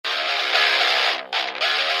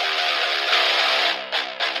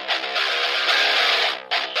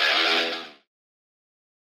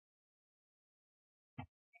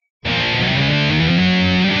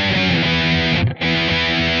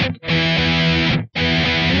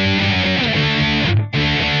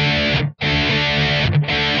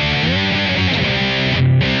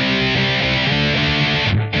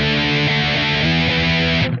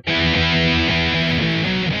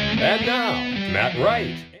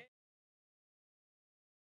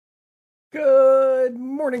Good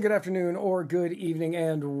morning, good afternoon, or good evening,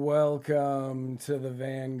 and welcome to the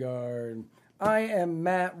Vanguard. I am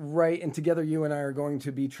Matt Wright, and together you and I are going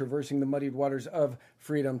to be traversing the muddied waters of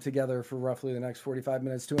freedom together for roughly the next 45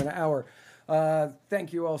 minutes to an hour.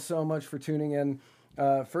 Thank you all so much for tuning in.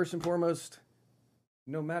 First and foremost,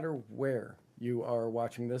 no matter where you are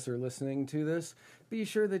watching this or listening to this, be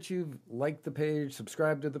sure that you've liked the page,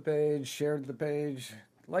 subscribed to the page, shared the page,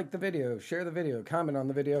 like the video, share the video, comment on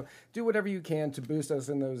the video, do whatever you can to boost us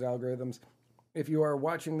in those algorithms. If you are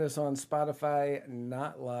watching this on Spotify,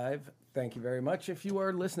 not live, thank you very much. If you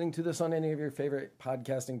are listening to this on any of your favorite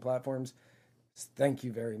podcasting platforms, thank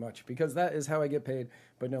you very much, because that is how I get paid.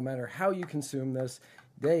 But no matter how you consume this,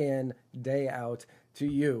 day in, day out, to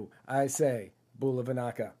you, I say, Bula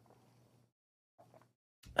Vinaka.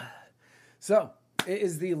 So, it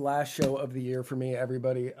is the last show of the year for me,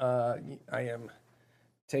 everybody. I am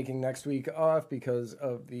taking next week off because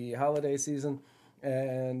of the holiday season,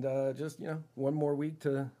 and just one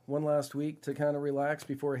last week to kind of relax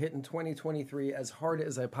before hitting 2023 as hard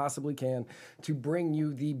as I possibly can to bring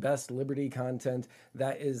you the best Liberty content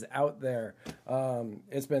that is out there.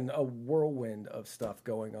 It's been a whirlwind of stuff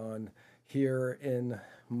going on here in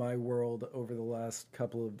my world over the last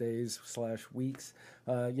couple of days / weeks.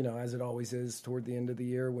 As it always is toward the end of the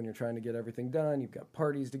year when you're trying to get everything done. You've got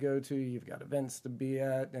parties to go to, you've got events to be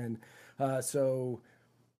at, and so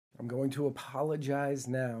I'm going to apologize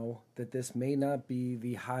now that this may not be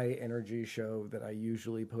the high energy show that I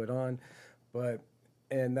usually put on,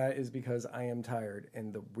 and that is because I am tired.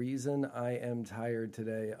 And the reason I am tired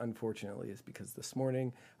today, unfortunately, is because this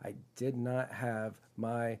morning I did not have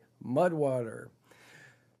my mud water.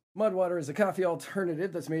 Mud water is a coffee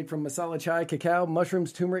alternative that's made from masala chai, cacao,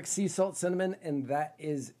 mushrooms, turmeric, sea salt, cinnamon, and that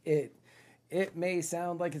is it. It may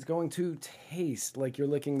sound like it's going to taste like you're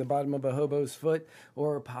licking the bottom of a hobo's foot,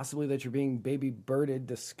 or possibly that you're being baby birded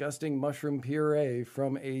disgusting mushroom puree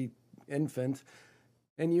from a infant,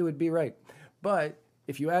 and you would be right. But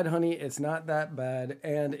if you add honey, it's not that bad,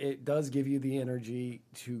 and it does give you the energy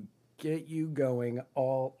to get you going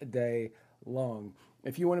all day long.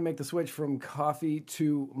 If you want to make the switch from coffee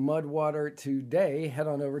to mud water today, head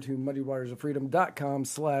on over to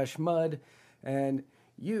muddywatersoffreedom.com/mud, and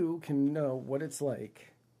you can know what it's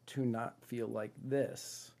like to not feel like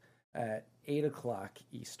this at 8 o'clock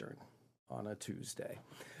Eastern on a Tuesday.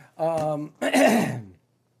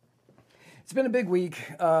 It's been a big week,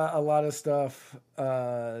 a lot of stuff.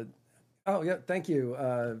 Thank you,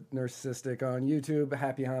 Narcissistic on YouTube.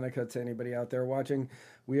 Happy Hanukkah to anybody out there watching.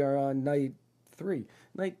 We are on night three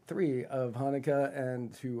of Hanukkah,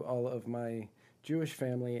 and to all of my Jewish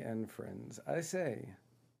family and friends, I say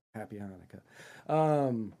Happy Hanukkah.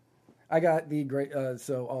 I got the great.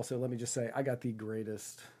 So also, let me just say, I got the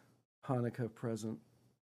greatest Hanukkah present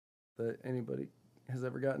that anybody has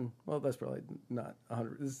ever gotten. Well, that's probably not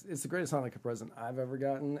 100. It's the greatest Hanukkah present I've ever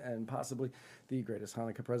gotten, and possibly the greatest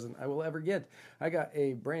Hanukkah present I will ever get. I got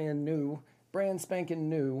a brand spanking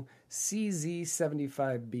new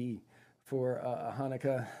CZ75B for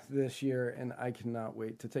Hanukkah this year, and I cannot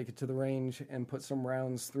wait to take it to the range and put some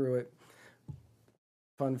rounds through it.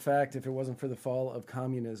 Fun fact, if it wasn't for the fall of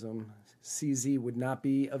communism, CZ would not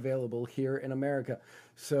be available here in America.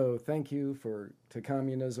 So thank you to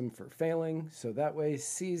communism for failing, so that way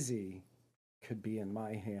CZ could be in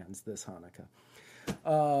my hands this Hanukkah.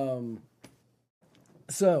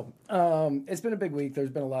 It's been a big week.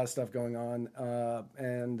 There's been a lot of stuff going on,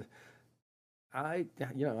 and I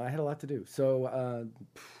had a lot to do. So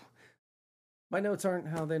my notes aren't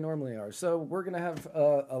how they normally are. So we're going to have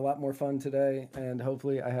a lot more fun today, and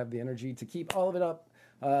hopefully I have the energy to keep all of it up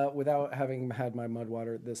without having had my mud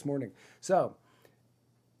water this morning. So,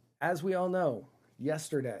 as we all know,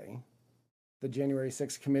 yesterday, the January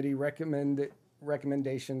 6th committee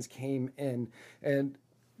recommendations came in, and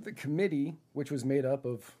the committee, which was made up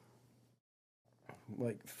of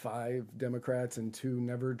like 5 Democrats and 2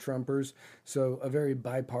 never Trumpers, so a very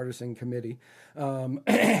bipartisan committee.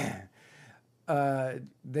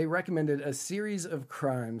 They recommended a series of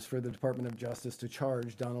crimes for the Department of Justice to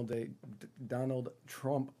charge Donald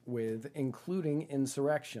Trump with, including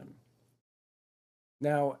insurrection.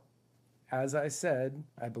 Now, as I said,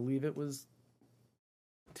 I believe it was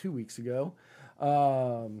 2 weeks ago.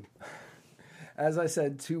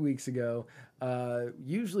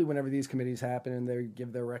 Usually whenever these committees happen and they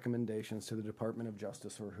give their recommendations to the Department of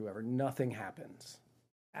Justice or whoever, nothing happens.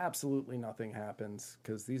 Absolutely nothing happens,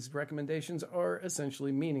 because these recommendations are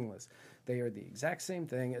essentially meaningless. They are the exact same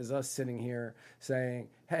thing as us sitting here saying,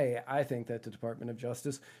 hey, I think that the Department of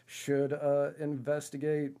Justice should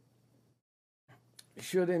investigate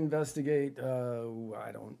should investigate,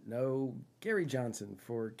 I don't know, Gary Johnson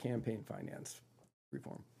for campaign finance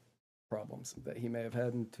reform problems that he may have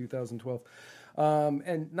had in 2012.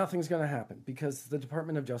 And nothing's going to happen because the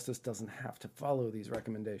Department of Justice doesn't have to follow these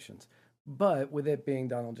recommendations. But with it being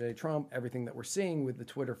Donald J. Trump, everything that we're seeing with the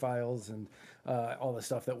Twitter files and all the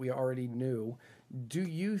stuff that we already knew, do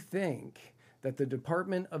you think that the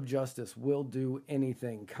Department of Justice will do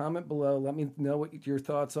anything? Comment below. Let me know what your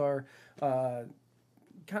thoughts are.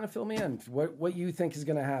 Kind of fill me in what you think is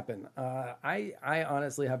going to happen. I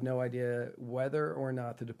honestly have no idea whether or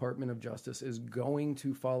not the Department of Justice is going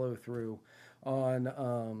to follow through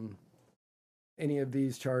on any of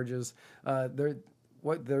these charges.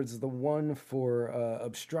 There's the one for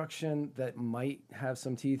obstruction that might have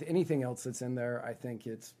some teeth. Anything else that's in there, I think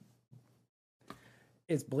it's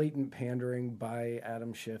blatant pandering by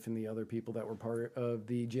Adam Schiff and the other people that were part of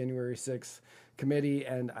the January 6th committee,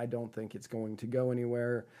 and I don't think it's going to go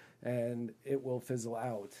anywhere, and it will fizzle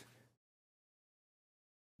out.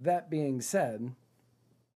 That being said,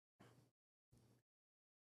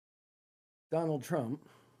 Donald Trump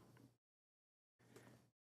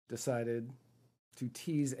decided to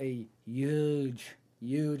tease a huge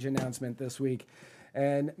announcement this week.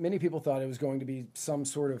 And many people thought it was going to be some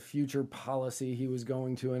sort of future policy he was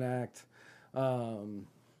going to enact.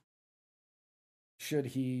 Should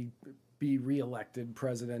he be reelected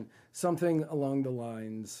president? Something along the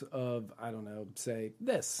lines of, I don't know, say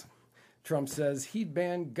this. Trump says he'd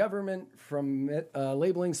ban government from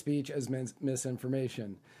labeling speech as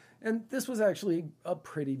misinformation. And this was actually a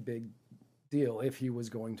pretty big deal if he was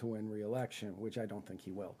going to win re-election, which I don't think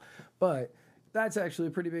he will. But that's actually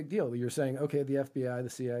a pretty big deal. You're saying, okay, the FBI, the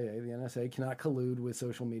CIA, the NSA cannot collude with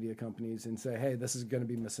social media companies and say, hey, this is going to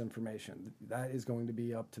be misinformation. That is going to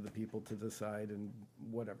be up to the people to decide and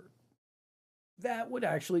whatever. That would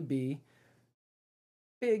actually be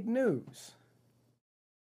big news.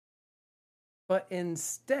 But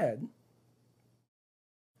instead,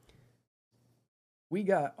 we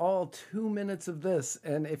got all 2 minutes of this,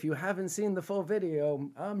 and if you haven't seen the full video,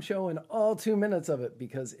 I'm showing all 2 minutes of it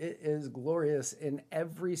because it is glorious in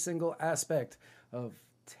every single aspect of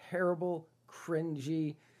terrible,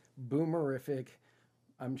 cringy, boomerific.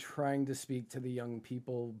 I'm trying to speak to the young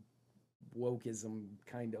people, wokeism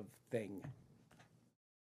kind of thing.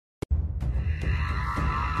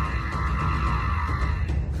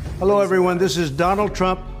 Hello, everyone. This is Donald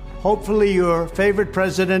Trump. Hopefully your favorite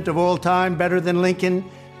president of all time, better than Lincoln,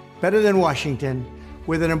 better than Washington,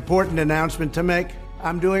 with an important announcement to make.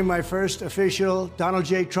 I'm doing my first official Donald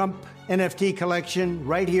J. Trump NFT collection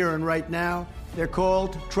right here and right now. They're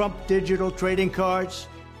called Trump Digital Trading Cards.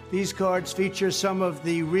 These cards feature some of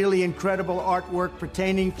the really incredible artwork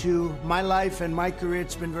pertaining to my life and my career.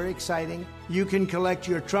 It's been very exciting. You can collect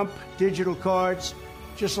your Trump digital cards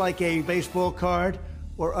just like a baseball card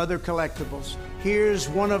or other collectibles. Here's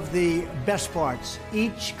one of the best parts.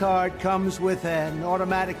 Each card comes with an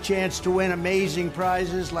automatic chance to win amazing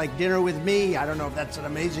prizes like dinner with me. I don't know if that's an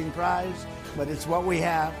amazing prize, but it's what we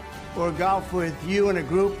have. Or golf with you and a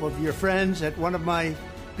group of your friends at one of my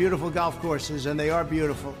beautiful golf courses, and they are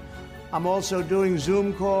beautiful. I'm also doing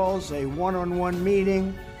Zoom calls, a one-on-one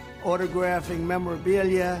meeting, autographing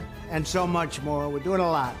memorabilia, and so much more. We're doing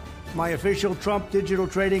a lot. My official Trump digital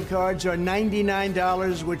trading cards are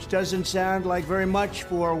 $99, which doesn't sound like very much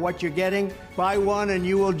for what you're getting. Buy one and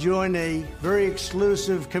you will join a very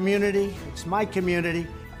exclusive community. It's my community,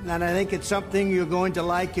 and I think it's something you're going to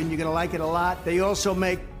like, and you're going to like it a lot. They also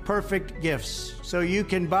make perfect gifts. So you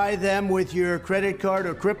can buy them with your credit card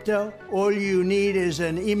or crypto. All you need is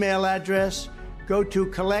an email address. Go to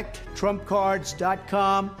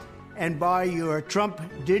collecttrumpcards.com and buy your Trump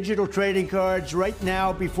digital trading cards right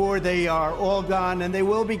now before they are all gone, and they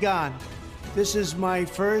will be gone. This is my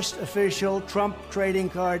first official Trump trading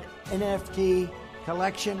card NFT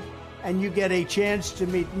collection, and you get a chance to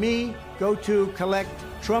meet me. Go to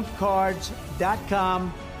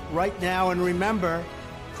collecttrumpcards.com right now, and remember,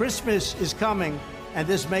 Christmas is coming, and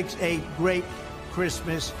this makes a great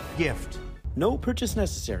Christmas gift. No purchase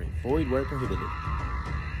necessary. Void where prohibited.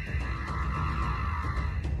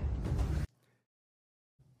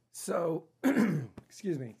 So,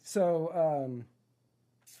 excuse me. So,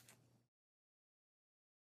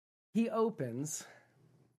 he opens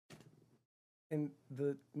in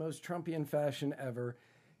the most Trumpian fashion ever.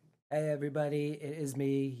 Hey, everybody, it is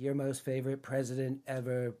me, your most favorite president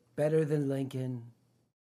ever. Better than Lincoln,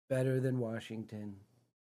 better than Washington.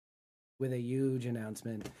 With a huge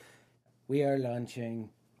announcement. We are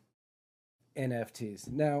launching NFTs.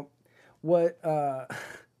 Now, what a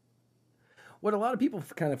lot of people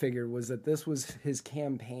kind of figured was that this was his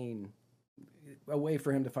campaign a way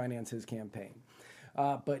for him to finance his campaign.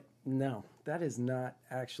 But no, that is not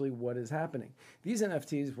actually what is happening. These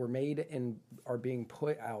NFTs were made and are being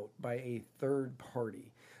put out by a third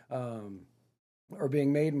party, or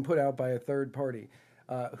being made and put out by a third party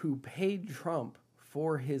who paid Trump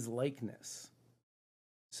for his likeness.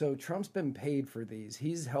 So Trump's been paid for these.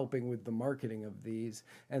 He's helping with the marketing of these,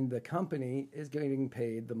 and the company is getting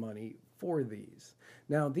paid the money for these.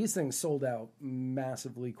 Now, these things sold out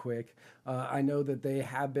massively quick. I know that they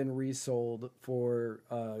have been resold for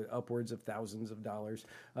upwards of thousands of dollars.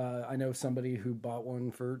 I know somebody who bought one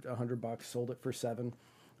for $100, sold it for $7.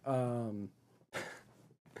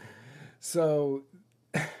 So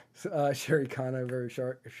Sherry Conover,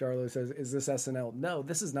 Charlo says, is this SNL? No,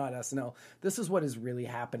 this is not SNL. This is what is really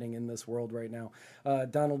happening in this world right now.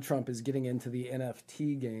 Donald Trump is getting into the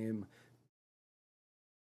NFT game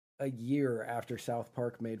a year after South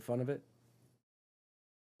Park made fun of it.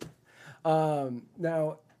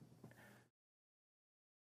 Now,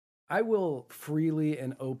 I will freely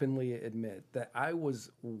and openly admit that I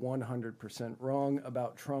was 100% wrong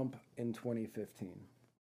about Trump in 2015.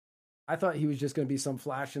 I thought he was just going to be some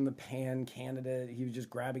flash in the pan candidate. He was just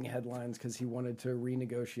grabbing headlines because he wanted to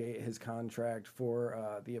renegotiate his contract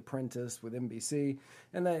for The Apprentice with NBC,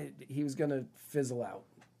 and that he was going to fizzle out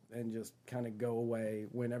and just kind of go away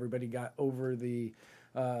when everybody got over the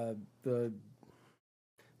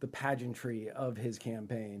pageantry of his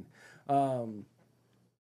campaign.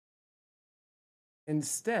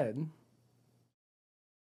 Instead,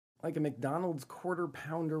 like a McDonald's quarter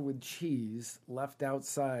pounder with cheese left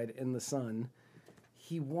outside in the sun,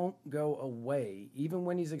 he won't go away. Even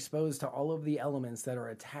when he's exposed to all of the elements that are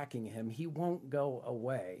attacking him, he won't go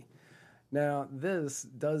away. Now, this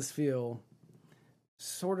does feel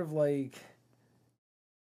sort of like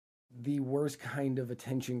the worst kind of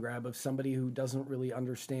attention grab of somebody who doesn't really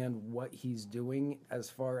understand what he's doing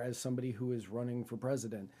as far as somebody who is running for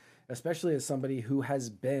president, especially as somebody who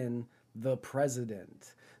has been the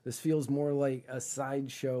president. This feels more like a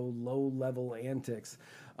sideshow, low-level antics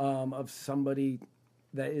of somebody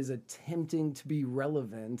that is attempting to be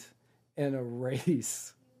relevant in a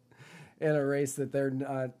race that they're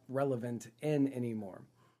not relevant in anymore.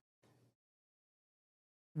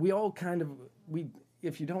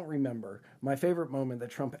 If you don't remember, my favorite moment that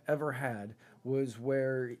Trump ever had was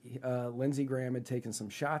where Lindsey Graham had taken some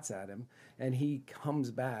shots at him, and he comes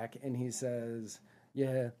back and he says,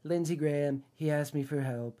 yeah, Lindsey Graham, he asked me for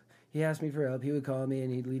help. He would call me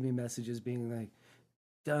and he'd leave me messages being like,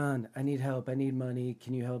 Don, I need help. I need money.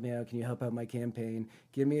 Can you help me out? Can you help out my campaign?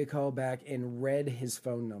 Give me a call back, and read his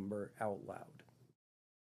phone number out loud.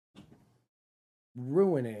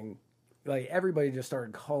 Ruining, like, everybody just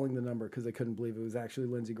started calling the number because they couldn't believe it was actually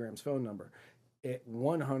Lindsey Graham's phone number. It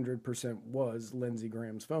 100% was Lindsey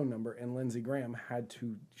Graham's phone number, and Lindsey Graham had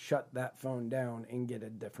to shut that phone down and get a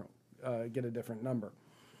different number.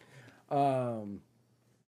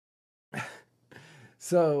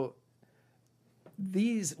 So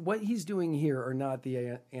what he's doing here are not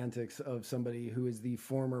the antics of somebody who is the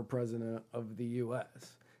former president of the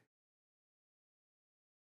U.S.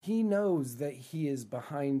 He knows that he is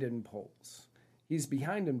behind in polls. He's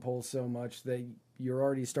behind in polls so much that you're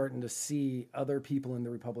already starting to see other people in the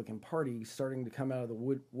Republican Party starting to come out of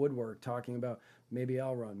the woodwork talking about, maybe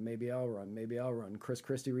I'll run. Chris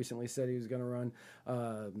Christie recently said he was going to run.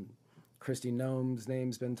 Kristi Noem's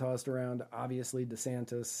name's been tossed around. Obviously,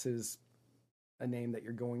 DeSantis is a name that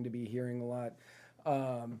you're going to be hearing a lot.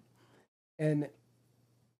 And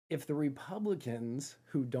if the Republicans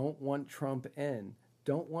who don't want Trump in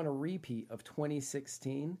don't want a repeat of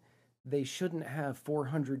 2016, they shouldn't have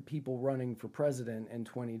 400 people running for president in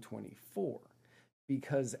 2024.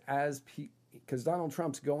 Because Donald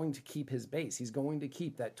Trump's going to keep his base. He's going to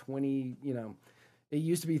keep that 20, it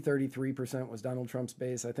used to be 33% was Donald Trump's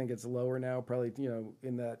base. I think it's lower now, probably,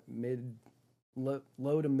 in that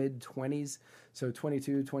low to mid 20s. So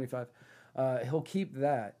 22, 25. He'll keep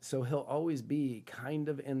that. So he'll always be kind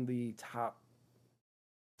of in the top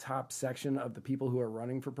section of the people who are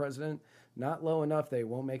running for president. Not low enough they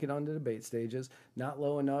won't make it on the debate stages. Not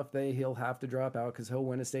low enough he'll have to drop out because he'll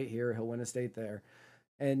win a state here, he'll win a state there.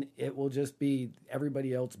 And it will just be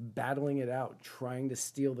everybody else battling it out, trying to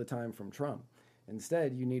steal the time from Trump.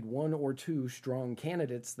 Instead, you need one or two strong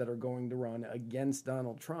candidates that are going to run against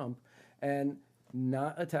Donald Trump and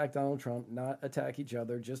not attack Donald Trump, not attack each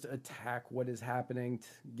other, just attack what is happening,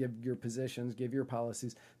 give your positions, give your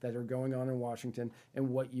policies that are going on in Washington and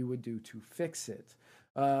what you would do to fix it.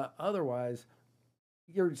 Otherwise,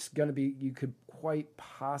 you could quite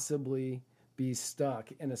possibly be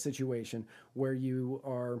stuck in a situation where you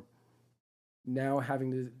are now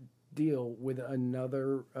having to deal with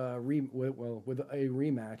another with a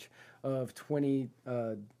rematch of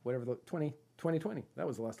 2020. That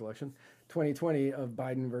was the last election, 2020, of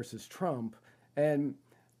Biden versus Trump. And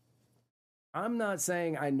I'm not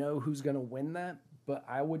saying I know who's going to win that, but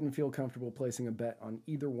I wouldn't feel comfortable placing a bet on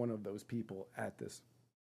either one of those people at this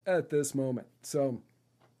moment. So,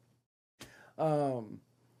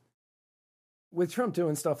 with Trump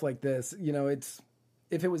doing stuff like this, it's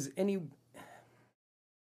if it was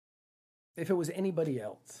anybody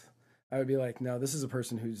else, I would be like, no, this is a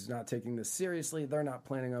person who's not taking this seriously. They're not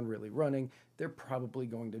planning on really running. They're probably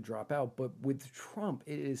going to drop out. But with Trump,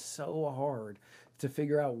 it is so hard to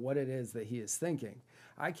figure out what it is that he is thinking.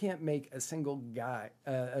 I can't make a single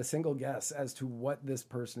guess as to what this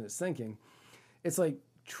person is thinking. It's like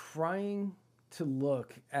trying to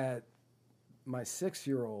look at my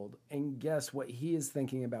 6-year-old and guess what he is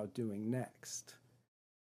thinking about doing next.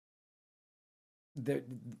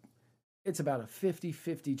 It's about a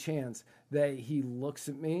 50-50 chance that he looks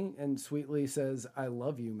at me and sweetly says, "I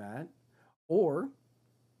love you, Matt." Or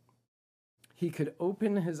he could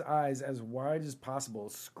open his eyes as wide as possible,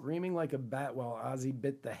 screaming like a bat while Ozzy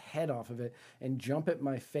bit the head off of it, and jump at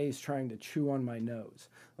my face trying to chew on my nose.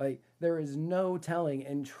 Like, there is no telling,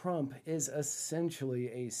 and Trump is essentially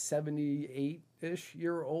a 78-ish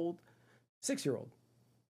year old, 6-year-old.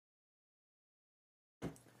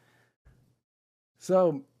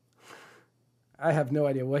 So I have no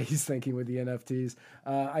idea what he's thinking with the NFTs.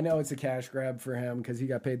 I know it's a cash grab for him because he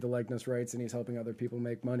got paid the likeness rights and he's helping other people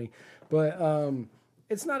make money. But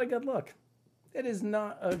it's not a good look. It is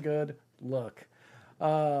not a good look.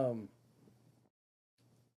 Another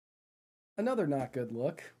not good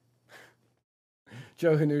look.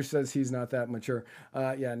 Joe Hanush says he's not that mature.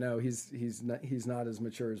 Yeah, no, he's not as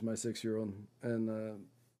mature as my 6-year-old, and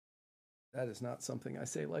that is not something I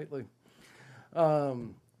say lightly.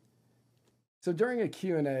 So during a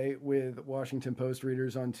Q&A with Washington Post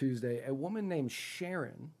readers on Tuesday, a woman named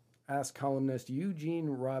Sharon asked columnist Eugene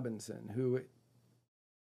Robinson, who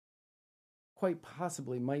quite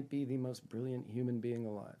possibly might be the most brilliant human being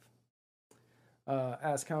alive,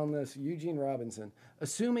 asked columnist Eugene Robinson,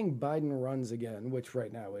 assuming Biden runs again, which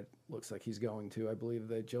right now it looks like he's going to. I believe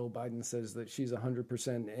that Jill Biden says that she's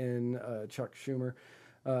 100% in. Chuck Schumer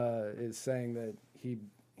is saying that he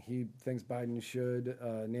thinks Biden should.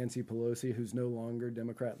 Nancy Pelosi, who's no longer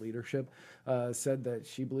Democrat leadership, said that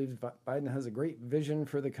she believes Biden has a great vision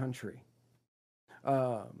for the country.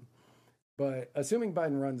 But assuming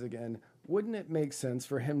Biden runs again, wouldn't it make sense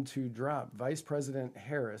for him to drop Vice President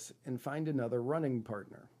Harris and find another running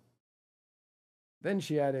partner? Then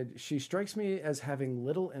she added, "She strikes me as having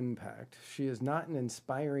little impact. She is not an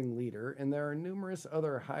inspiring leader, and there are numerous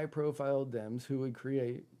other high-profile Dems who would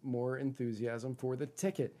create more enthusiasm for the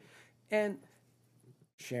ticket." And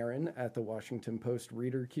Sharon at the Washington Post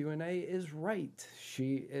reader Q&A is right.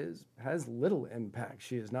 She has little impact.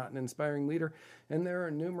 She is not an inspiring leader, and there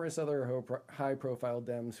are numerous other high-profile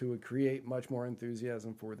Dems who would create much more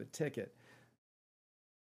enthusiasm for the ticket.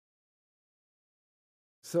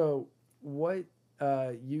 So what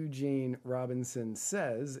Eugene Robinson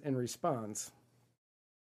says in response,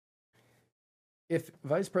 if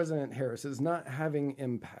Vice President Harris is not having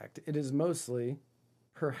impact, it is mostly,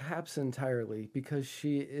 perhaps entirely, because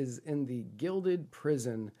she is in the gilded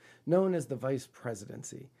prison known as the vice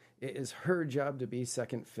presidency. It is her job to be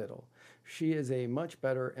second fiddle. She is a much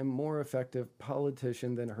better and more effective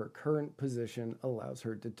politician than her current position allows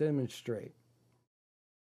her to demonstrate.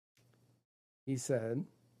 He said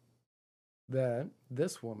that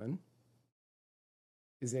this woman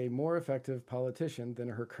is a more effective politician than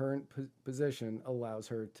her current position allows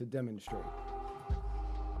her to demonstrate.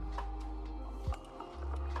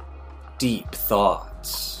 Deep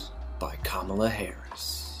Thoughts by Kamala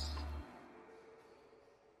Harris.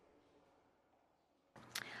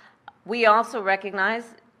 We also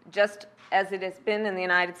recognize, just as it has been in the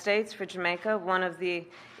United States for Jamaica, one of the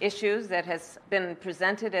issues that has been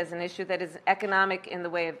presented as an issue that is economic in the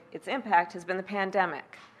way of its impact has been the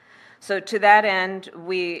pandemic. So to that end,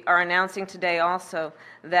 we are announcing today also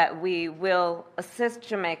that we will assist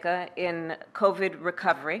Jamaica in COVID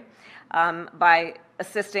recovery by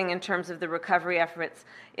assisting in terms of the recovery efforts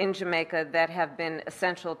in Jamaica that have been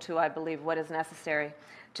essential to, I believe, what is necessary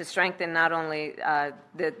to strengthen not only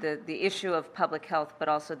the issue of public health, but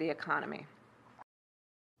also the economy.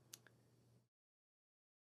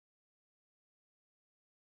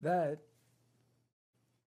 That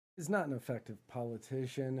is not an effective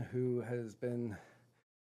politician who has been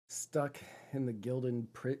stuck in the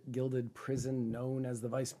gilded prison known as the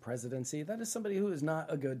vice presidency. That is somebody who is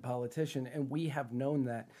not a good politician, and we have known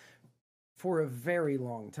that for a very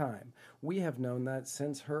long time. We have known that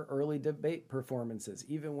since her early debate performances.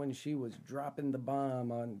 Even when she was dropping the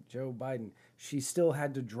bomb on Joe Biden, she still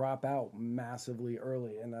had to drop out massively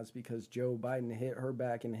early, and that's because Joe Biden hit her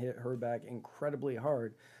back and hit her back incredibly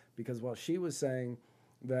hard, because while she was saying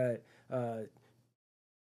that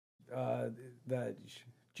that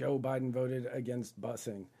Joe Biden voted against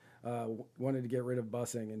busing, wanted to get rid of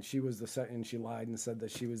busing, and she was the second. She lied and said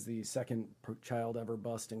that she was the second child ever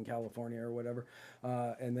bused in California or whatever.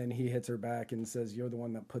 And then he hits her back and says, "You're the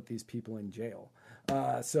one that put these people in jail."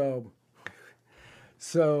 So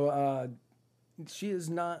she is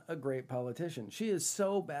not a great politician. She is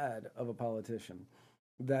so bad of a politician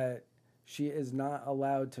that she is not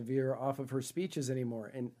allowed to veer off of her speeches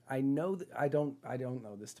anymore. And I know that I don't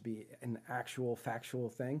know this to be an actual factual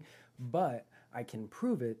thing, but I can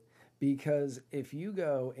prove it, because if you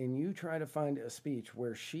go and you try to find a speech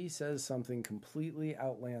where she says something completely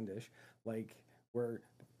outlandish, like we're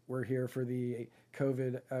here for the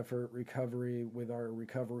COVID effort recovery with our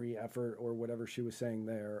recovery effort, or whatever she was saying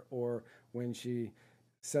there, or when she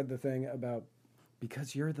said the thing about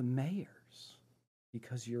because you're mayors,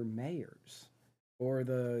 or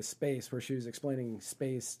the space where she was explaining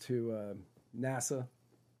space to NASA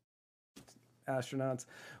astronauts,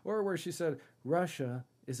 or where she said Russia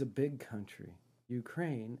is a big country,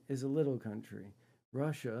 Ukraine is a little country,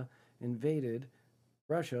 Russia, the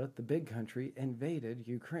big country, invaded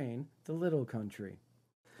Ukraine, the little country.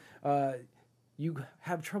 You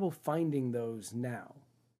have trouble finding those now.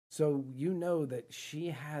 So you know that she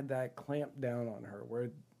had that clamp down on her,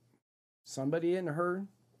 where somebody in her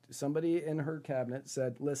cabinet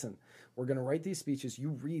said, listen, we're going to write these speeches.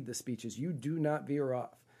 You read the speeches. You do not veer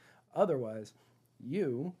off. Otherwise,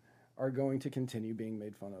 you are going to continue being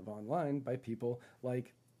made fun of online by people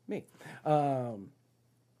like me.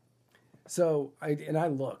 So I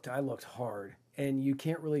looked hard, and you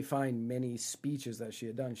can't really find many speeches that she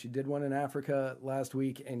had done. She did one in Africa last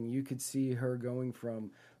week, and you could see her going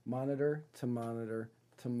from monitor to monitor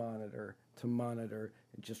to monitor to monitor,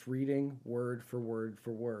 and just reading word for word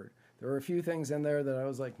for word. There were a few things in there that I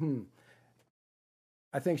was like,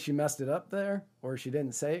 I think she messed it up there, or she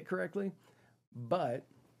didn't say it correctly, but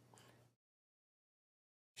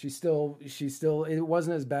she still, it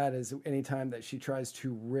wasn't as bad as any time that she tries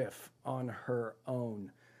to riff on her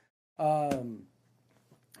own.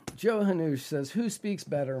 Joe Hanush says, who speaks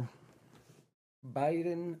better,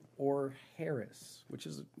 Biden or Harris? Which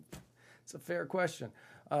is, it's a fair question.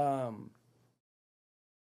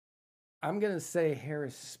 I'm going to say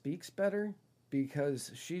Harris speaks better,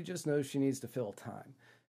 because she just knows she needs to fill time.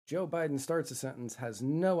 Joe Biden starts a sentence, has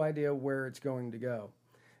no idea where it's going to go.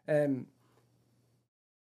 And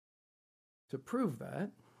to prove that,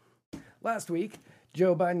 last week,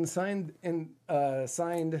 Joe Biden signed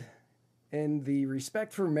in the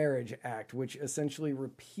Respect for Marriage Act, which essentially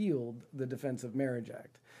repealed the Defense of Marriage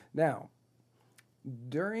Act. Now,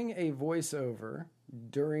 during a voiceover,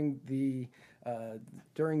 during the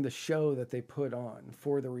show that they put on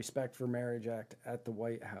for the Respect for Marriage Act at the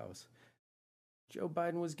White House, Joe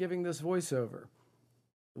Biden was giving this voiceover.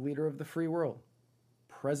 The leader of the free world,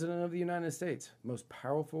 President of the United States, most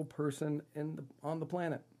powerful person on the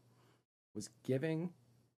planet, was doing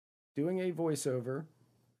a voiceover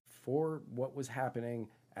for what was happening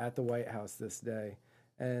at the White House this day.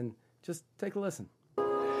 And just take a listen.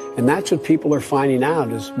 And that's what people are finding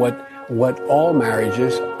out, is what all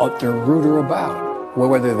marriages at their root are about.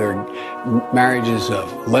 Whether they're marriages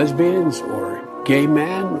of lesbians or gay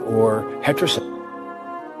men or heterosexual.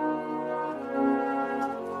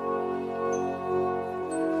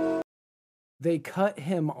 They cut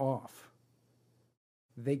him off.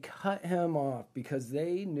 Because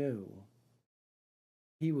they knew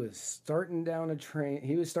he was starting down a train.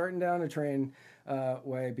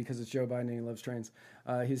 Way, because it's Joe Biden and he loves trains.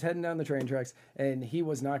 He's heading down the train tracks, and he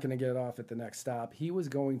was not going to get off at the next stop. He was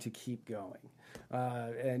going to keep going.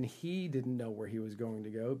 And he didn't know where he was going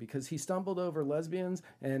to go, because he stumbled over lesbians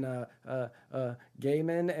and gay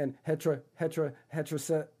men and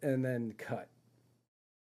heteroset, and then cut.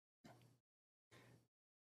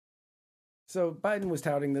 So Biden was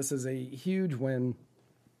touting this as a huge win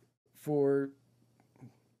for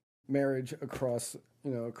marriage across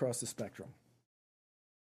the spectrum.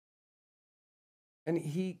 And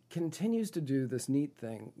he continues to do this neat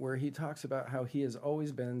thing where he talks about how he has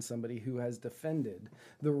always been somebody who has defended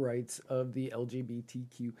the rights of the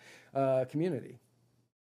LGBTQ community.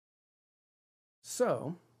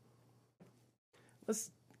 So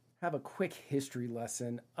let's have a quick history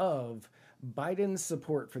lesson of Biden's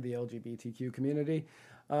support for the LGBTQ community,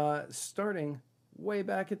 starting way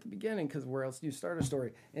back at the beginning, because where else do you start a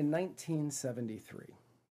story? In 1973.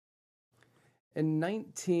 In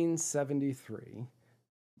 1973,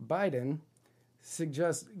 Biden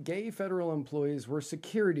suggests gay federal employees were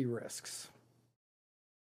security risks.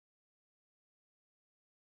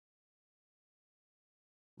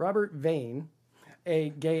 Robert Vane, a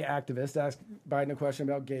gay activist, asked Biden a question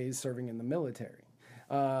about gays serving in the military.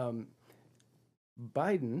 Biden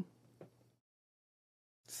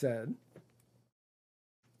said,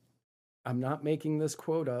 I'm not making this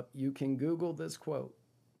quote up. You can Google this quote.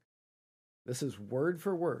 This is word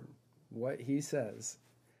for word what he says.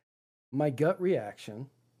 My gut reaction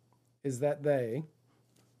is that they,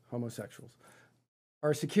 homosexuals,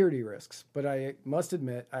 are security risks, but I must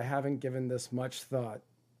admit I haven't given this much thought.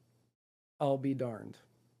 I'll be darned.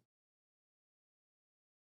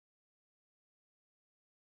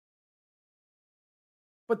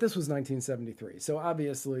 But this was 1973. So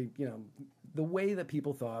obviously, the way that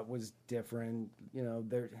people thought was different.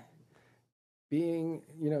 They're being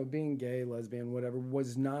gay, lesbian, whatever,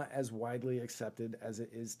 was not as widely accepted as it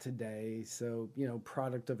is today. So,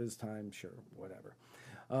 product of his time, sure, whatever.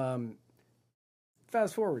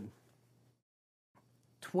 Fast forward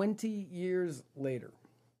 20 years later.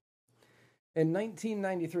 In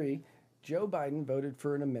 1993, Joe Biden voted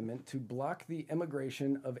for an amendment to block the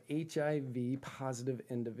immigration of HIV-positive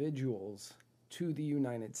individuals to the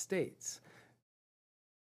United States.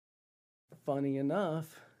 Funny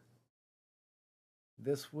enough,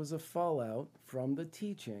 this was a fallout from the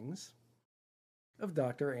teachings of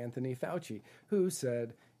Dr. Anthony Fauci, who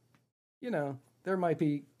said, there might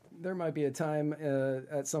be a time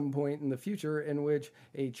at some point in the future in which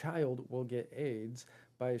a child will get AIDS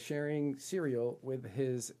by sharing cereal with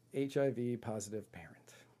his HIV-positive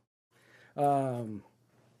parent.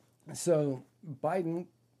 So Biden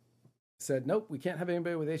said, nope, we can't have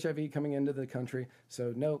anybody with HIV coming into the country.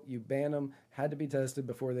 So nope, you ban them, had to be tested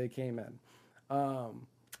before they came in.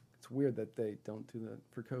 It's weird that they don't do that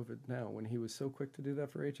for COVID now when he was so quick to do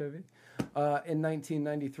that for HIV. In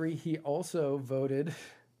 1993, he also voted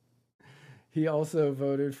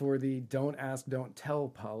for the Don't Ask, Don't Tell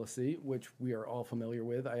policy, which we are all familiar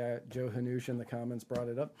with. Joe Hanoush in the comments brought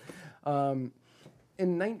it up. In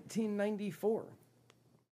 1994,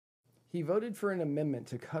 he voted for an amendment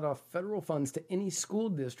to cut off federal funds to any school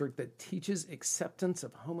district that teaches acceptance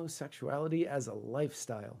of homosexuality as a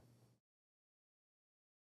lifestyle.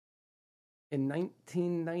 In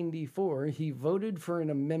 1994, he voted for an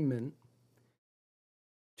amendment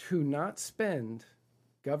to not spend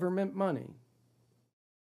government money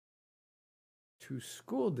to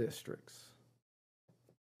school districts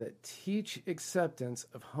that teach acceptance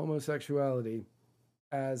of homosexuality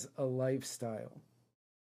as a lifestyle.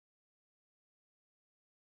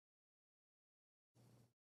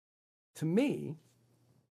 To me,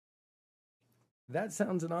 that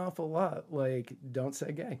sounds an awful lot like Don't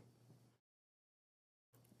Say Gay.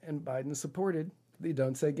 And Biden supported the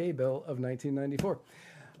Don't Say Gay bill of 1994.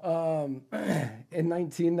 In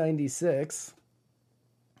 1996,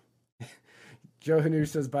 Joe Hanoush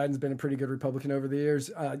says Biden's been a pretty good Republican over the years.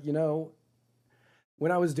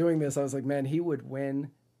 When I was doing this, I was like, man, he would win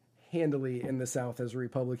handily in the South as a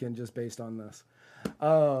Republican just based on this.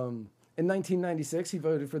 In 1996, he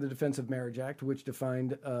voted for the Defense of Marriage Act, which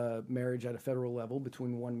defined marriage at a federal level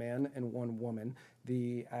between one man and one woman.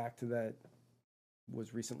 The act that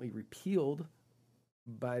was recently repealed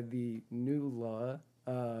by the new law,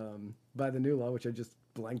 which I just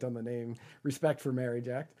blanked on the name, Respect for Marriage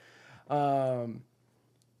Act. In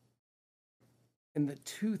the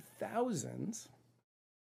 2000s,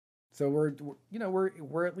 so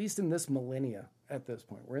we're at least in this millennia at this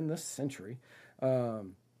point. We're in this century.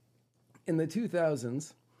 In the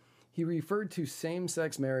 2000s, he referred to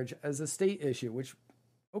same-sex marriage as a state issue, which,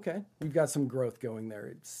 okay, we've got some growth going there.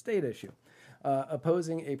 It's a state issue.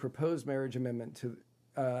 Opposing a proposed marriage amendment to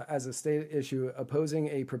the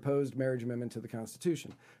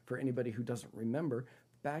Constitution. For anybody who doesn't remember,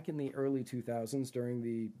 back in the early 2000s, during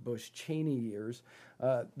the Bush-Cheney years,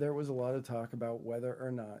 there was a lot of talk about whether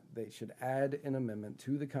or not they should add an amendment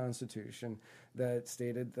to the Constitution that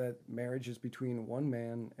stated that marriage is between one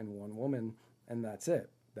man and one woman, and that's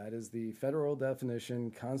it. That is the federal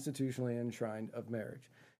definition, constitutionally enshrined, of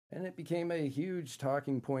marriage. And it became a huge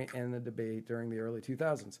talking point in the debate during the early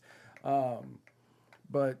 2000s.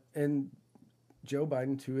 And Joe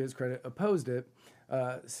Biden, to his credit, opposed it,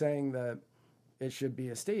 saying that it should be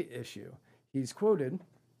a state issue. He's quoted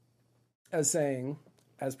as saying,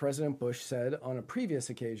 as President Bush said on a previous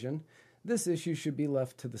occasion, this issue should be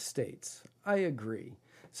left to the states. I agree.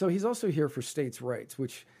 So he's also here for states' rights,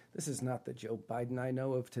 which this is not the Joe Biden I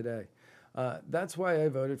know of today. That's why I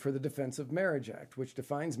voted for the Defense of Marriage Act, which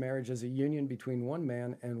defines marriage as a union between one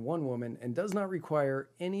man and one woman and does not require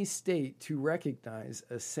any state to recognize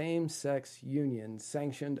a same-sex union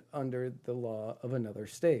sanctioned under the law of another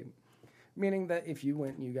state. Meaning that if you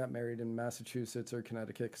went and you got married in Massachusetts or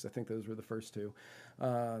Connecticut, because I think those were the first two,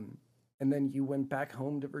 and then you went back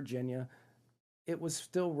home to Virginia, it was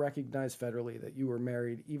still recognized federally that you were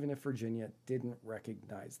married, even if Virginia didn't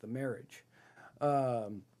recognize the marriage.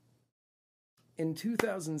 In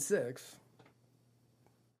 2006,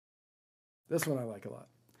 this one I like a lot,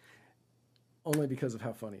 only because of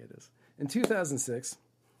how funny it is. In 2006,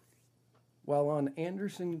 while on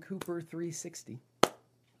Anderson Cooper 360,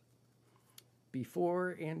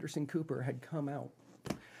 before Anderson Cooper had come out,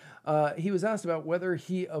 he was asked about whether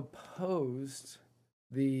he opposed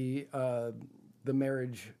the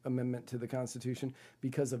marriage amendment to the Constitution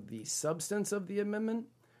because of the substance of the amendment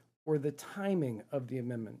or the timing of the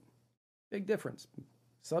amendment. Big difference.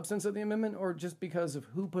 Substance of the amendment or just because of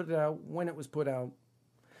who put it out, when it was put out.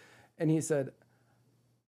 And he said,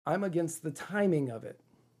 I'm against the timing of it.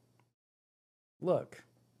 Look,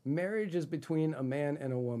 marriage is between a man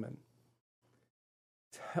and a woman.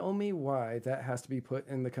 Tell me why that has to be put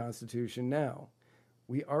in the Constitution now.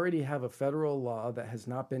 We already have a federal law that has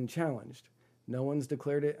not been challenged. No one's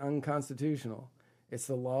declared it unconstitutional. It's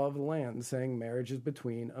the law of the land saying marriage is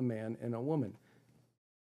between a man and a woman.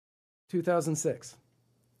 2006,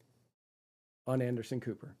 on Anderson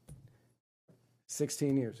Cooper.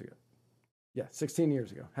 16 years ago. Yeah, 16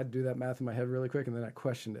 years ago. Had to do that math in my head really quick, and then I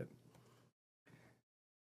questioned it.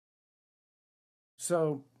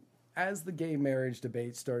 So, as the gay marriage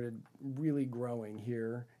debate started really growing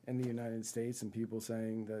here in the United States, and people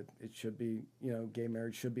saying that it should be, gay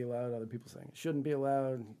marriage should be allowed, other people saying it shouldn't be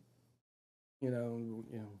allowed,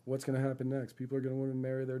 what's going to happen next? People are going to want to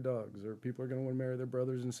marry their dogs, or people are going to want to marry their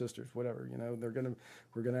brothers and sisters, whatever. We're going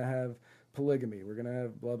to have polygamy. We're going to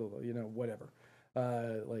have blah blah blah. Whatever.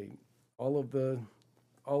 Like all of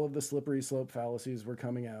the slippery slope fallacies were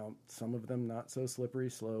coming out. Some of them not so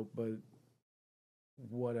slippery slope, but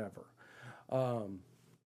whatever.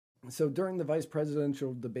 So during the vice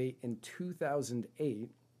presidential debate in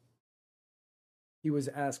 2008, he was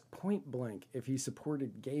asked point blank if he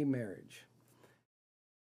supported gay marriage.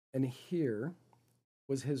 And here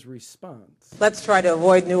was his response. Let's try to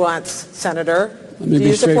avoid nuance, Senator. Do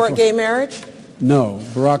you support gay marriage? No.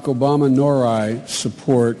 Barack Obama nor I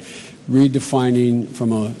support redefining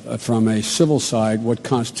from a civil side what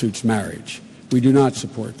constitutes marriage. We do not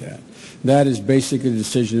support that. That is basically a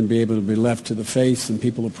decision to be able to be left to the faith and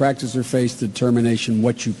people who practice their faith, the determination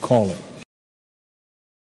what you call it.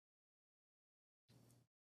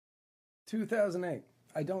 2008.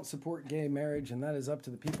 I don't support gay marriage, and that is up to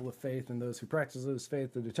the people of faith and those who practice those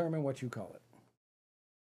faith to determine what you call it.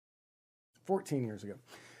 14 years ago.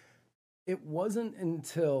 It wasn't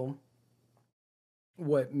until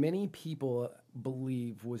what many people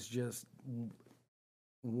believe was just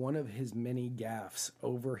one of his many gaffes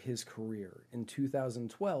over his career in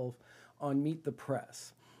 2012 on Meet the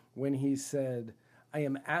Press, when he said, I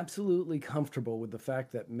am absolutely comfortable with the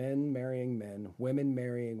fact that men marrying men, women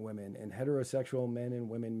marrying women, and heterosexual men and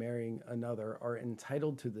women marrying another are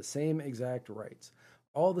entitled to the same exact rights,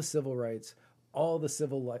 all the civil rights, all the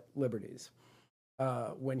civil liberties,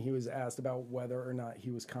 when he was asked about whether or not he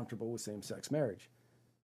was comfortable with same-sex marriage.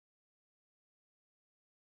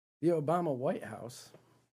 The Obama White House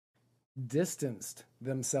distanced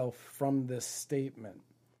themselves from this statement.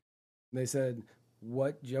 They said,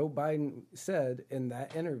 what Joe Biden said in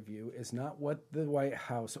that interview is not what the White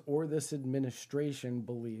House or this administration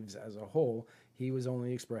believes as a whole. He was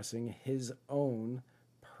only expressing his own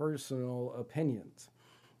personal opinions.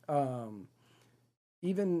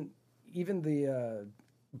 Even the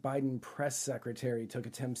Biden press secretary took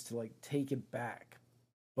attempts to take it back.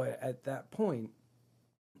 But at that point,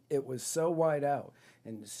 it was so wide out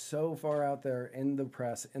and so far out there in the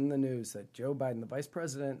press, in the news, that Joe Biden, the vice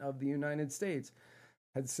president of the United States,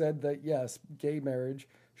 had said that, yes, gay marriage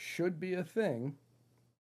should be a thing,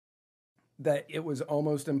 that it was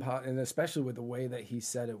almost impossible, and especially with the way that he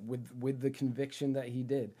said it, with the conviction that he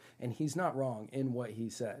did. And he's not wrong in what he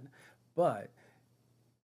said, but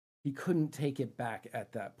he couldn't take it back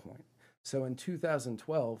at that point. So in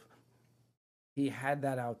 2012, he had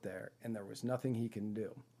that out there, and there was nothing he can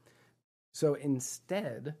do. So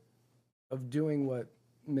instead of doing what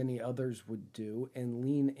many others would do and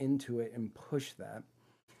lean into it and push that,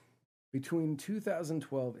 between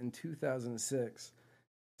 2012 and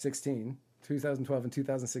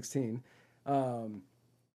 2016,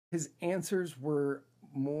 his answers were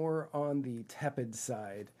more on the tepid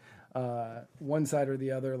side, one side or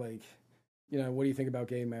the other. Like, what do you think about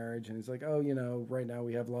gay marriage? And he's like, oh, right now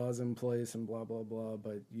we have laws in place and blah, blah, blah.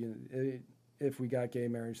 But if we got gay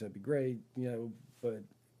marriage, that'd be great, but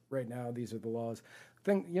right now these are the laws.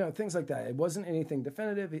 Things like that. It wasn't anything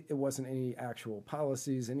definitive. It wasn't any actual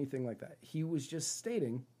policies, anything like that. He was just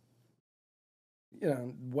stating,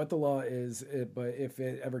 what the law is, but if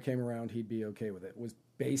it ever came around, he'd be okay with it. Was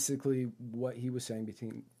basically what he was saying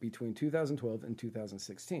between 2012 and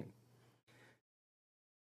 2016.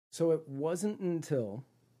 So it wasn't until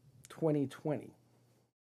 2020,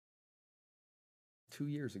 2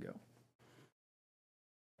 years ago,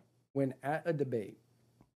 when at a debate,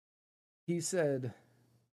 he said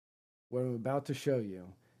what I'm about to show you,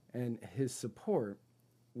 and his support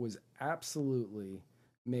was absolutely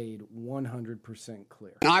made 100%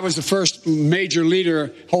 clear. And I was the first major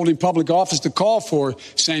leader holding public office to call for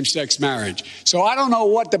same-sex marriage. So I don't know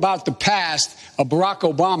what about the past of Barack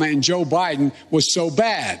Obama and Joe Biden was so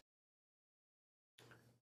bad.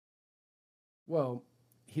 Well,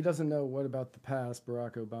 he doesn't know what about the past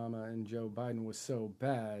Barack Obama and Joe Biden was so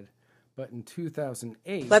bad, but in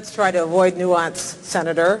 2008... Let's try to avoid nuance,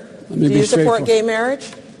 Senator. Do you support gay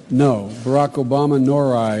marriage? No, Barack Obama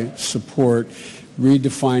nor I support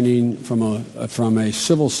redefining from a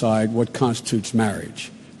civil side what constitutes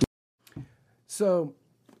marriage. So,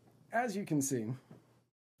 as you can see,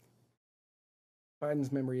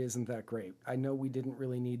 Biden's memory isn't that great. I know we didn't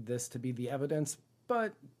really need this to be the evidence,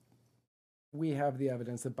 but we have the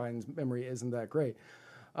evidence that Biden's memory isn't that great.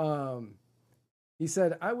 He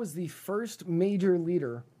said, I was the first major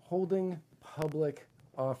leader holding public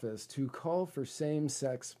office to call for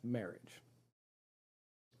same-sex marriage.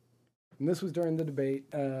 And this was during the debate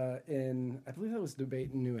I believe that was a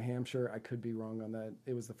debate in New Hampshire. I could be wrong on that.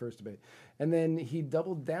 It was the first debate. And then he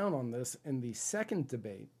doubled down on this in the second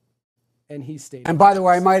debate. And he stated... And by the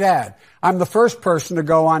way, I might add, I'm the first person to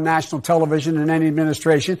go on national television in any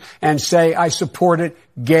administration and say I supported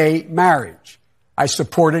gay marriage. I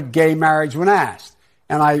supported gay marriage when asked.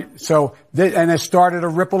 And it started a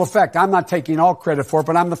ripple effect. I'm not taking all credit for it,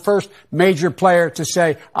 but I'm the first major player to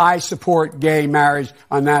say I support gay marriage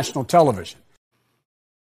on national television.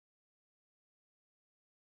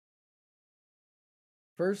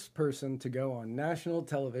 First person to go on national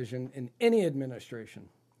television in any administration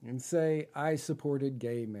and say I supported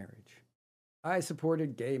gay marriage. I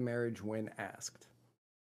supported gay marriage when asked.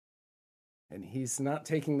 And he's not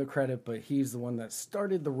taking the credit, but he's the one that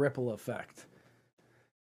started the ripple effect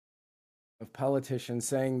of politicians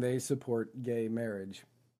saying they support gay marriage.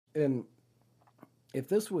 And if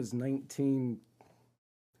this was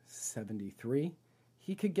 1973,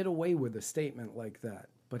 he could get away with a statement like that.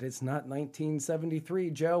 But it's not 1973,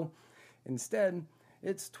 Joe. Instead,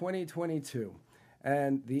 it's 2022,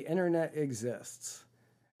 and the internet exists.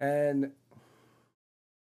 And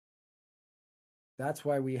that's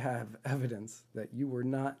why we have evidence that you were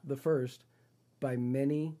not the first by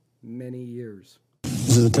many, many years.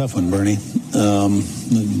 This is a tough one, Bernie. The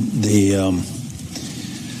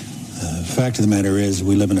fact of the matter is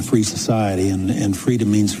we live in a free society, and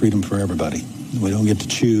freedom means freedom for everybody. We don't get to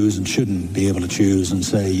choose and shouldn't be able to choose and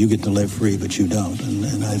say, you get to live free, but you don't.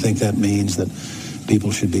 And I think that means that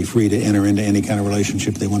people should be free to enter into any kind of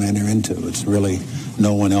relationship they want to enter into. It's really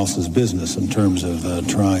no one else's business in terms of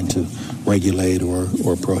trying to regulate or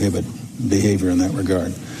prohibit behavior in that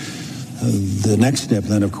regard. The next step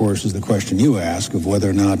then, of course, is the question you ask of whether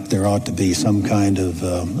or not there ought to be some kind of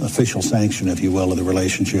official sanction, if you will, of the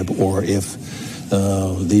relationship, or if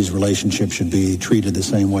these relationships should be treated the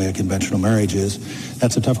same way a conventional marriage is.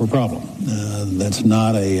 That's a tougher problem. That's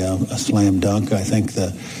not a slam dunk. I think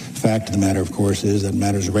the fact of the matter, of course, is that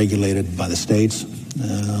matters are regulated by the states.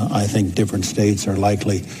 I think different states are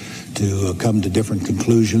likely to come to different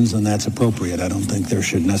conclusions, and that's appropriate. I don't think there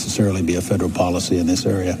should necessarily be a federal policy in this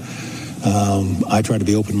area. I try to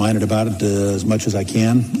be open-minded about it as much as I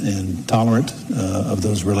can and tolerant of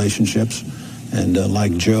those relationships. And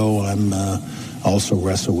like Joe, I'm also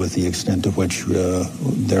wrestle with the extent to which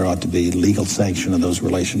there ought to be legal sanction of those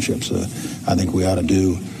relationships. I think we ought to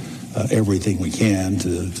do everything we can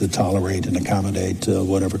to tolerate and accommodate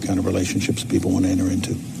whatever kind of relationships people want to enter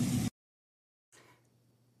into.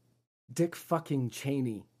 Dick fucking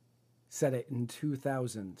Cheney said it in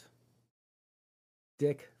 2000.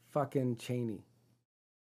 Dick fucking Cheney.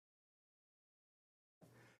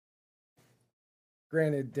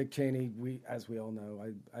 Granted, Dick Cheney, as we all know,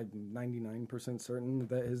 I'm 99% certain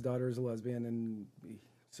that his daughter is a lesbian, and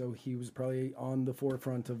so he was probably on the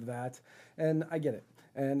forefront of that, and I get it.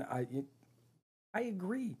 And I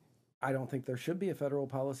agree. I don't think there should be a federal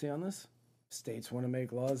policy on this. States want to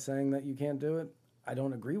make laws saying that you can't do it. I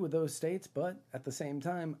don't agree with those states, but at the same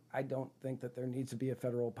time, I don't think that there needs to be a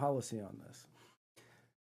federal policy on this.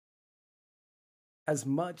 As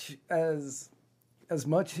much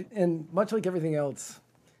and much like everything else,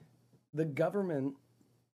 the government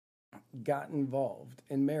got involved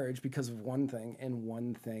in marriage because of one thing and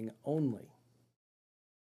one thing only: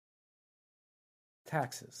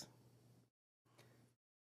 taxes.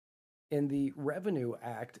 In the Revenue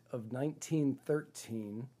Act of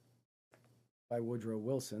 1913 by Woodrow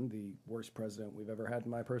Wilson, the worst president we've ever had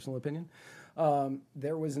in my personal opinion,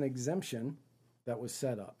 there was an exemption that was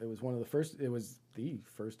set up. It was the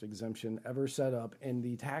first exemption ever set up in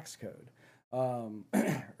the tax code.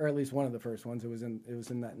 Or at least one of the first ones. It was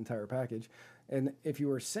in that entire package. And if you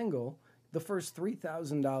were single, the first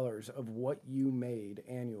 $3,000 of what you made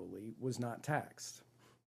annually was not taxed.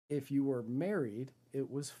 If you were married, it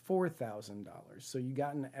was $4,000. So you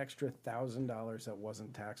got an extra $1,000 that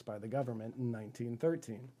wasn't taxed by the government in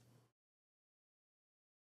 1913.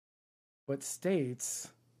 But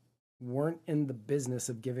states weren't in the business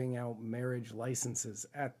of giving out marriage licenses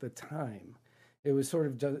at the time. It was sort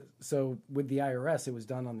of so with the IRS, it was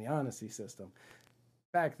done on the honesty system.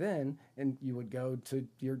 Back then, and you would go to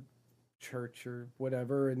your church or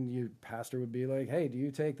whatever, and your pastor would be like, "Hey, do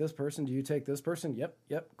you take this person? Do you take this person?" Yep,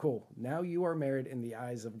 cool. Now you are married in the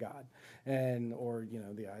eyes of God, or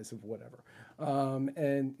the eyes of whatever.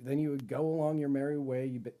 And then you would go along your merry way.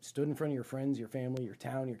 You stood in front of your friends, your family, your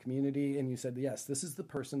town, your community, and you said, "Yes, this is the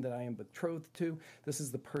person that I am betrothed to. This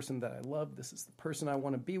is the person that I love. This is the person I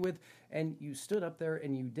want to be with." And you stood up there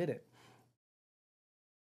and you did it.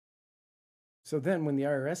 So then when the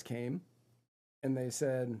IRS came and they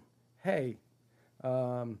said, "Hey,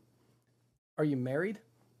 are you married?"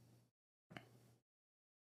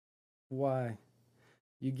 Why?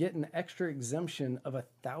 You get an extra exemption of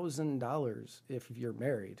 $1,000 if you're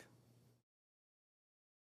married.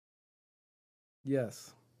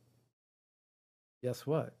 Yes. Guess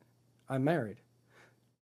what? I'm married.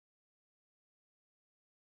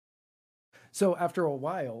 So after a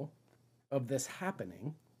while of this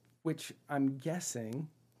happening, which I'm guessing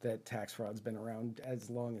that tax fraud's been around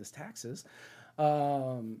as long as taxes,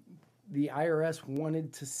 the IRS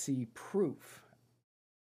wanted to see proof.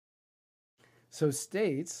 So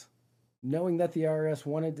states, knowing that the IRS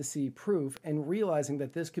wanted to see proof and realizing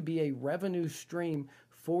that this could be a revenue stream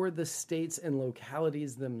for the states and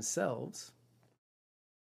localities themselves,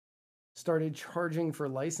 started charging for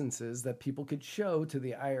licenses that people could show to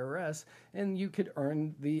the IRS, and you could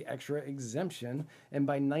earn the extra exemption. And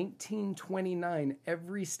by 1929,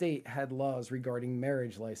 every state had laws regarding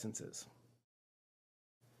marriage licenses.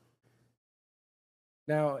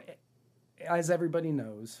 Now, as everybody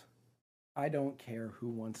knows, I don't care who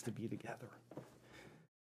wants to be together.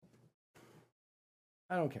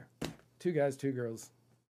 I don't care. 2 guys, 2 girls,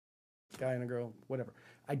 guy and a girl, whatever.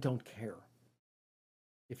 I don't care.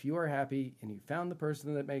 If you are happy and you found the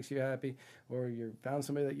person that makes you happy, or you found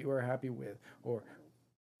somebody that you are happy with, or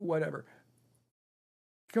whatever,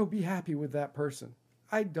 go be happy with that person.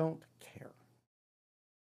 I don't care.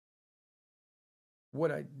 What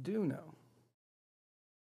I do know,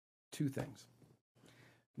 2 things.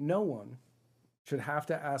 No one should have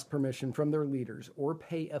to ask permission from their leaders or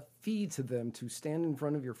pay a fee to them to stand in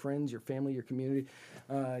front of your friends, your family, your community,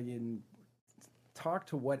 and talk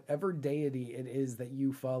to whatever deity it is that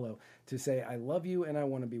you follow to say, "I love you and I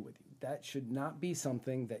want to be with you." That should not be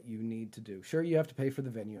something that you need to do. Sure, you have to pay for the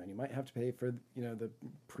venue, and you might have to pay for, the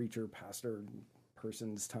preacher, pastor,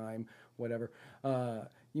 person's time, whatever.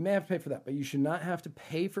 You may have to pay for that, but you should not have to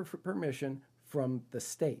pay for permission from the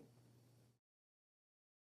state.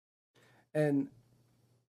 And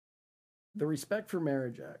the Respect for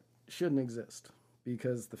Marriage Act shouldn't exist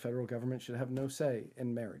because the federal government should have no say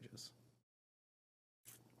in marriages.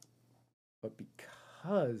 But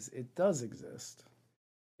because it does exist,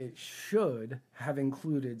 it should have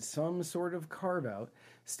included some sort of carve-out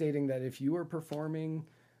stating that if you are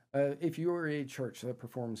if you are a church that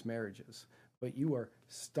performs marriages, but you are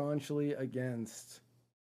staunchly against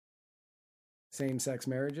same-sex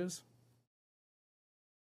marriages,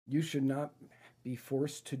 you should not be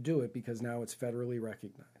forced to do it because now it's federally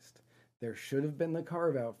recognized. There should have been the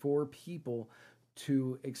carve-out for people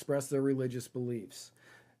to express their religious beliefs.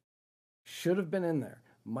 Should have been in there.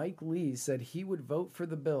 Mike Lee said he would vote for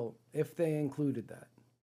the bill if they included that.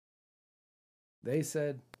 They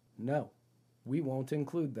said, no, we won't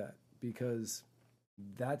include that because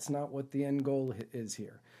that's not what the end goal is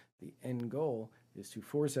here. The end goal is to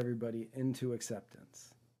force everybody into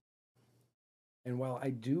acceptance. And while I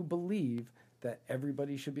do believe that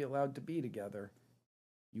everybody should be allowed to be together,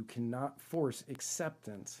 you cannot force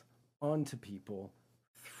acceptance onto people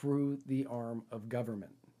through the arm of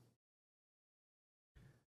government.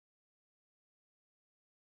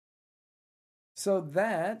 So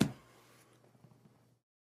that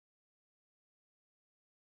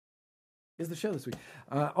is the show this week.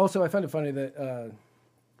 Also, I find it funny that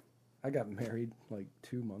I got married like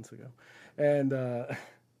 2 months ago, and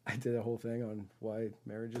I did a whole thing on why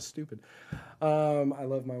marriage is stupid. I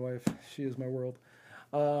love my wife. She is my world.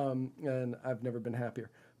 And I've never been happier.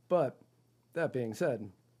 But that being said,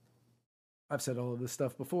 I've said all of this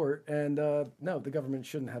stuff before, and no, the government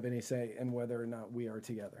shouldn't have any say in whether or not we are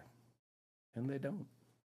together. And they don't.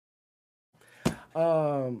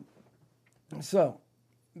 So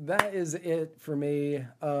that is it for me.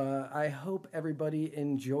 I hope everybody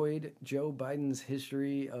enjoyed Joe Biden's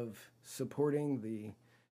history of supporting the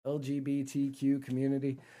LGBTQ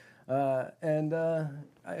community. And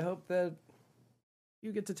I hope that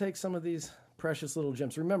you get to take some of these precious little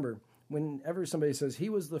gems. Remember, whenever somebody says he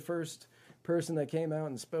was the first person that came out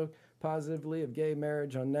and spoke positively of gay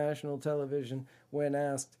marriage on national television, when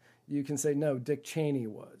asked, you can say, no, Dick Cheney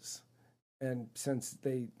was. And since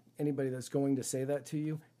anybody that's going to say that to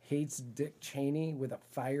you hates Dick Cheney with a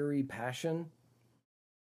fiery passion,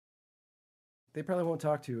 they probably won't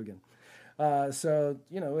talk to you again. So,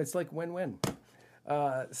 it's like win-win.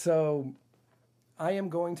 So I am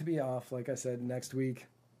going to be off, like I said, next week.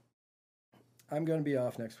 I'm going to be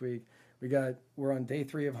off next week. We're on day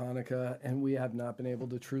 3 of Hanukkah, and we have not been able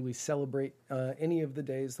to truly celebrate any of the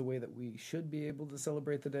days the way that we should be able to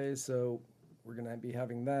celebrate the days. So we're going to be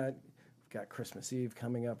having that. We've got Christmas Eve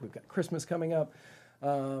coming up. We've got Christmas coming up.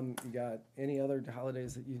 You got any other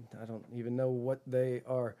holidays that I don't even know what they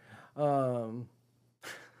are.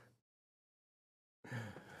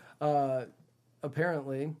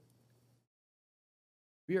 Apparently,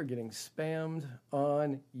 we are getting spammed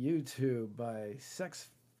on YouTube by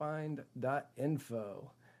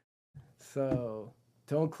sexfind.info. So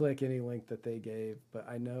don't click any link that they gave, but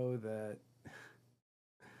I know that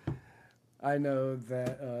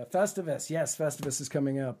Festivus, yes, Festivus is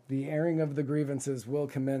coming up. The airing of the grievances will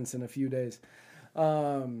commence in a few days.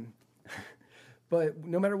 But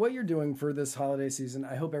no matter what you're doing for this holiday season,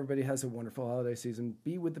 I hope everybody has a wonderful holiday season.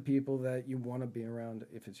 Be with the people that you want to be around.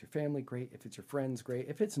 If it's your family, great. If it's your friends, great.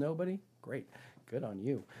 If it's nobody, great. Good on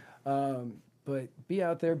you. But be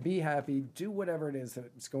out there, be happy, do whatever it is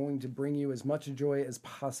that's going to bring you as much joy as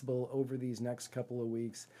possible over these next couple of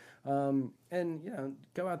weeks. And,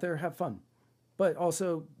 go out there, have fun. But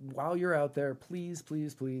also, while you're out there, please,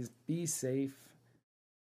 please, please be safe.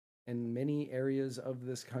 In many areas of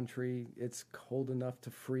this country, it's cold enough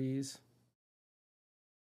to freeze.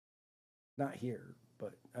 Not here,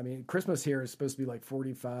 but Christmas here is supposed to be like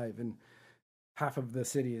 45, and half of the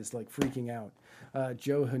city is like freaking out.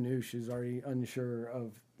 Joe Hanoush is already unsure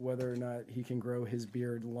of whether or not he can grow his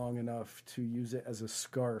beard long enough to use it as a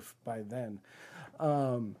scarf by then.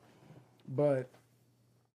 But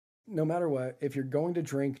no matter what, if you're going to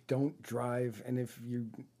drink, don't drive. And if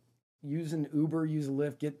you use an Uber, use a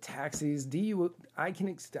Lyft, get taxis. I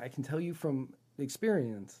can tell you from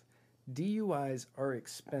experience, DUIs are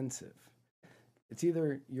expensive. It's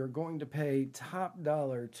either you're going to pay top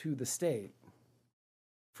dollar to the state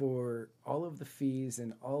for all of the fees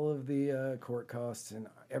and all of the court costs and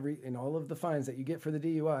all of the fines that you get for the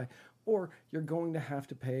DUI, or you're going to have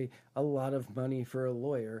to pay a lot of money for a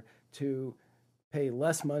lawyer to pay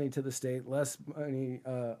less money to the state, less money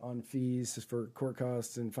on fees for court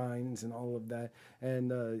costs and fines and all of that.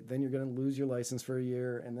 And then you're going to lose your license for a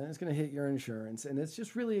year, and then it's going to hit your insurance. And it's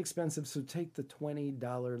just really expensive, so take the $20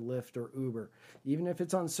 Lyft or Uber. Even if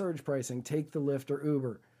it's on surge pricing, take the Lyft or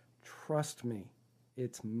Uber. Trust me,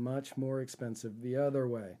 it's much more expensive the other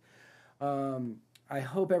way. I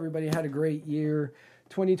hope everybody had a great year.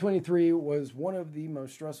 2023 was one of the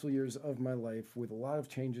most stressful years of my life with a lot of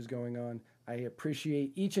changes going on. I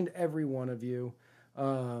appreciate each and every one of you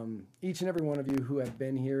who have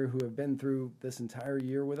been here, who have been through this entire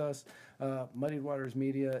year with us. Muddied Waters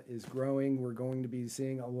Media is growing. We're going to be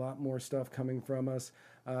seeing a lot more stuff coming from us.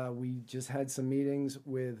 We just had some meetings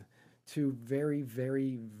with 2 very,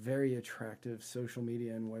 very, very attractive social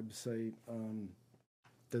media and website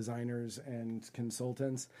designers and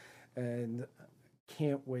consultants, and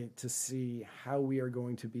can't wait to see how we are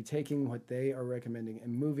going to be taking what they are recommending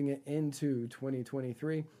and moving it into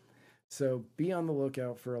 2023. So be on the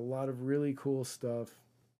lookout for a lot of really cool stuff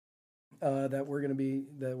that we're going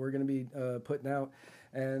to be putting out.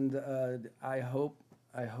 And I hope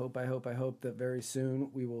that very soon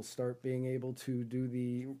we will start being able to do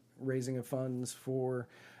the raising of funds for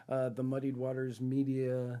the Muddied Waters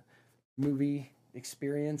Media movie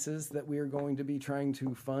experiences that we are going to be trying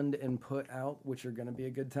to fund and put out, which are going to be a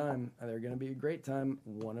good time. They're going to be a great time.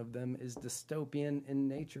 One of them is dystopian in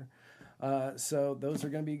nature. So those are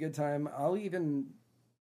going to be a good time. I'll even,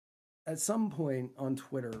 at some point on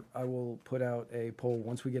Twitter, I will put out a poll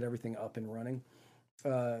once we get everything up and running,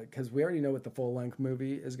 because we already know what the full-length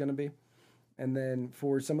movie is going to be. And then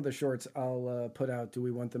for some of the shorts, I'll put out, do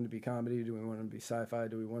we want them to be comedy? Do we want them to be sci-fi?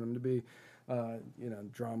 Do we want them to be,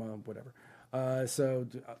 drama, whatever. So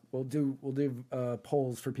we'll do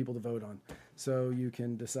polls for people to vote on, so you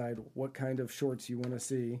can decide what kind of shorts you want to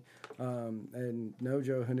see. And no,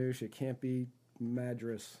 Joe Hanoush, it can't be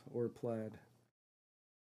Madras or Plaid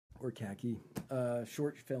or Khaki.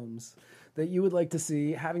 Short films that you would like to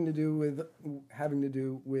see having to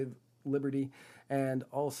do with liberty, and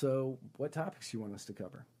also what topics you want us to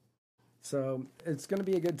cover. So it's going to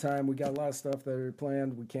be a good time. We got a lot of stuff that are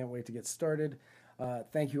planned. We can't wait to get started.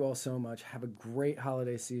 Thank you all so much. Have a great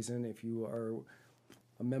holiday season. If you are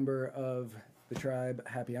a member of the tribe,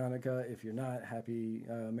 happy Hanukkah. If you're not, happy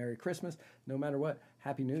Merry Christmas. No matter what,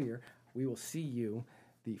 Happy New Year. We will see you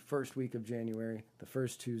the first week of January, the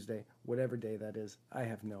first Tuesday, whatever day that is. I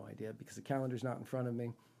have no idea because the calendar's not in front of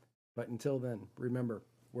me. But until then, remember,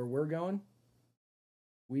 where we're going,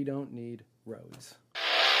 we don't need roads.